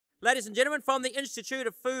Ladies and gentlemen, from the Institute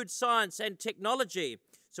of Food Science and Technology,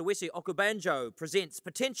 Sewuese Okubanjo presents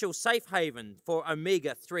Potential Safe Haven for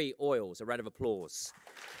Omega-3 Oils. A round of applause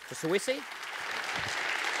for Sewuese.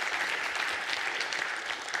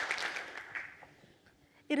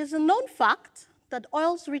 It is a known fact that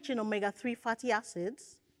oils rich in omega-3 fatty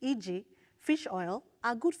acids, e.g. fish oil,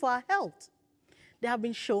 are good for our health. They have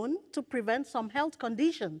been shown to prevent some health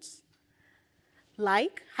conditions,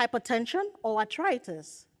 like hypertension or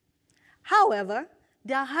arthritis. However,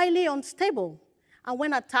 they are highly unstable, and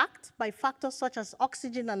when attacked by factors such as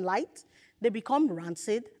oxygen and light, they become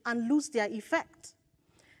rancid and lose their effect.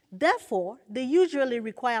 Therefore, they usually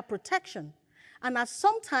require protection and are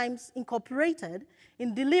sometimes incorporated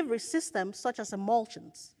in delivery systems such as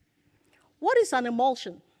emulsions. What is an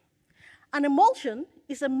emulsion? An emulsion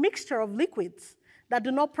is a mixture of liquids that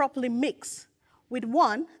do not properly mix, with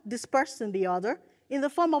one dispersed in the other in the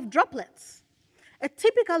form of droplets. A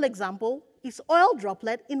typical example is oil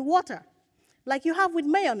droplet in water, like you have with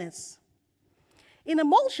mayonnaise. In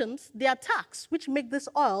emulsions, the attacks which make these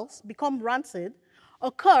oils become rancid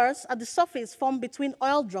occurs at the surface formed between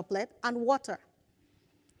oil droplet and water.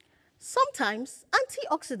 Sometimes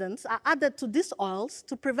antioxidants are added to these oils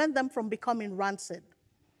to prevent them from becoming rancid.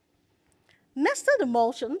 Nested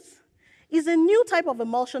emulsions is a new type of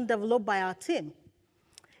emulsion developed by our team.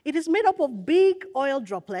 It is made up of big oil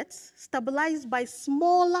droplets stabilized by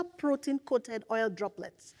smaller protein-coated oil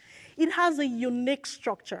droplets. It has a unique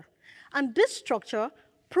structure, and this structure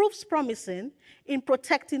proves promising in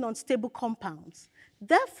protecting unstable compounds.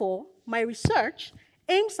 Therefore, my research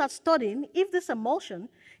aims at studying if this emulsion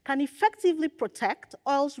can effectively protect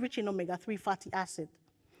oils rich in omega-3 fatty acid.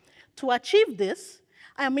 To achieve this,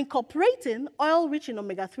 I am incorporating oil rich in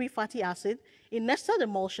omega-3 fatty acid in nested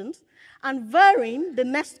emulsions and varying the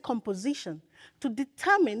nest composition to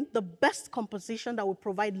determine the best composition that will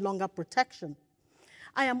provide longer protection.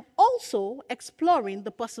 I am also exploring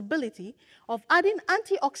the possibility of adding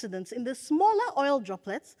antioxidants in the smaller oil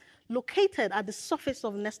droplets located at the surface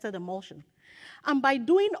of nested emulsion. And by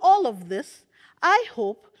doing all of this, I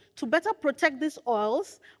hope to better protect these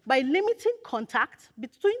oils by limiting contact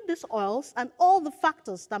between these oils and all the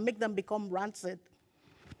factors that make them become rancid.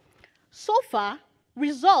 So far,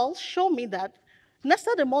 results show me that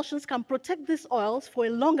nested emulsions can protect these oils for a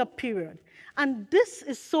longer period. And this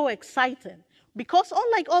is so exciting because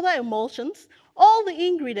unlike other emulsions, all the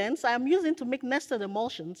ingredients I am using to make nested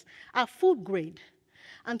emulsions are food grade.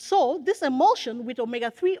 And so this emulsion with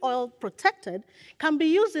omega-3 oil protected can be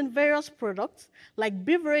used in various products like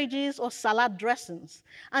beverages or salad dressings.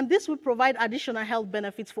 And this will provide additional health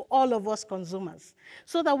benefits for all of us consumers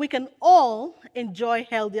so that we can all enjoy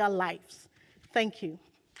healthier lives. Thank you.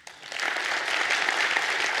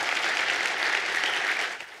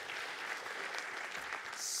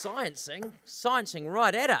 Sciencing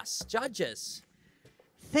right at us, judges.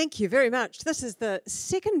 Thank you very much. This is the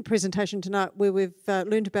second presentation tonight where we've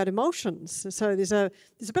learned about emulsions. So there's a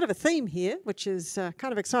bit of a theme here, which is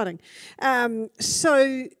kind of exciting.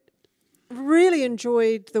 So really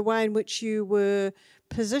enjoyed the way in which you were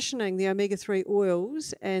positioning the omega-3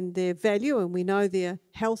 oils and their value, and we know their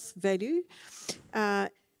health value,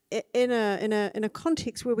 in a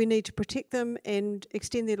context where we need to protect them and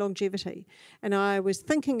extend their longevity. And I was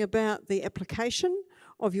thinking about the application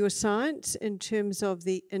of your science in terms of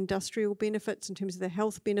the industrial benefits, in terms of the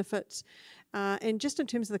health benefits, and just in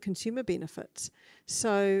terms of the consumer benefits.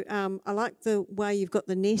 So I like the way you've got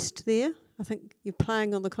the nest there. I think you're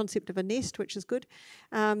playing on the concept of a nest, which is good.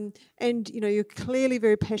 And you know, you're clearly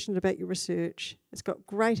very passionate about your research. It's got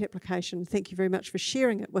great application. Thank you very much for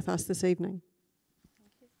sharing it with us this evening.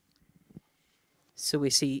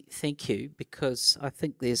 Sewuese, thank you, because I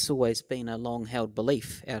think there's always been a long-held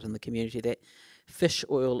belief out in the community that fish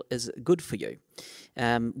oil is good for you.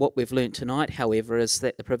 What we've learnt tonight, however, is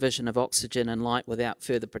that the provision of oxygen and light without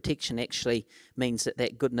further protection actually means that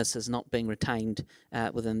that goodness is not being retained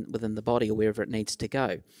within the body or wherever it needs to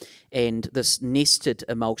go. And this nested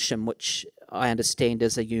emulsion, which I understand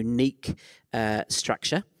is a unique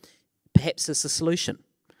structure, perhaps is the solution.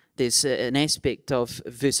 There's an aspect of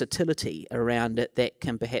versatility around it that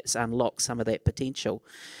can perhaps unlock some of that potential.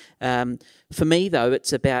 For me, though,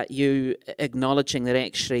 it's about you acknowledging that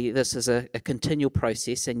actually this is a continual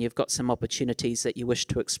process and you've got some opportunities that you wish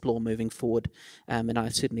to explore moving forward. And I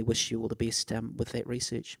certainly wish you all the best with that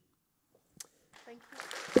research. Thank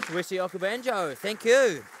you. Sewuese Okubanjo, thank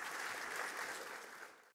you.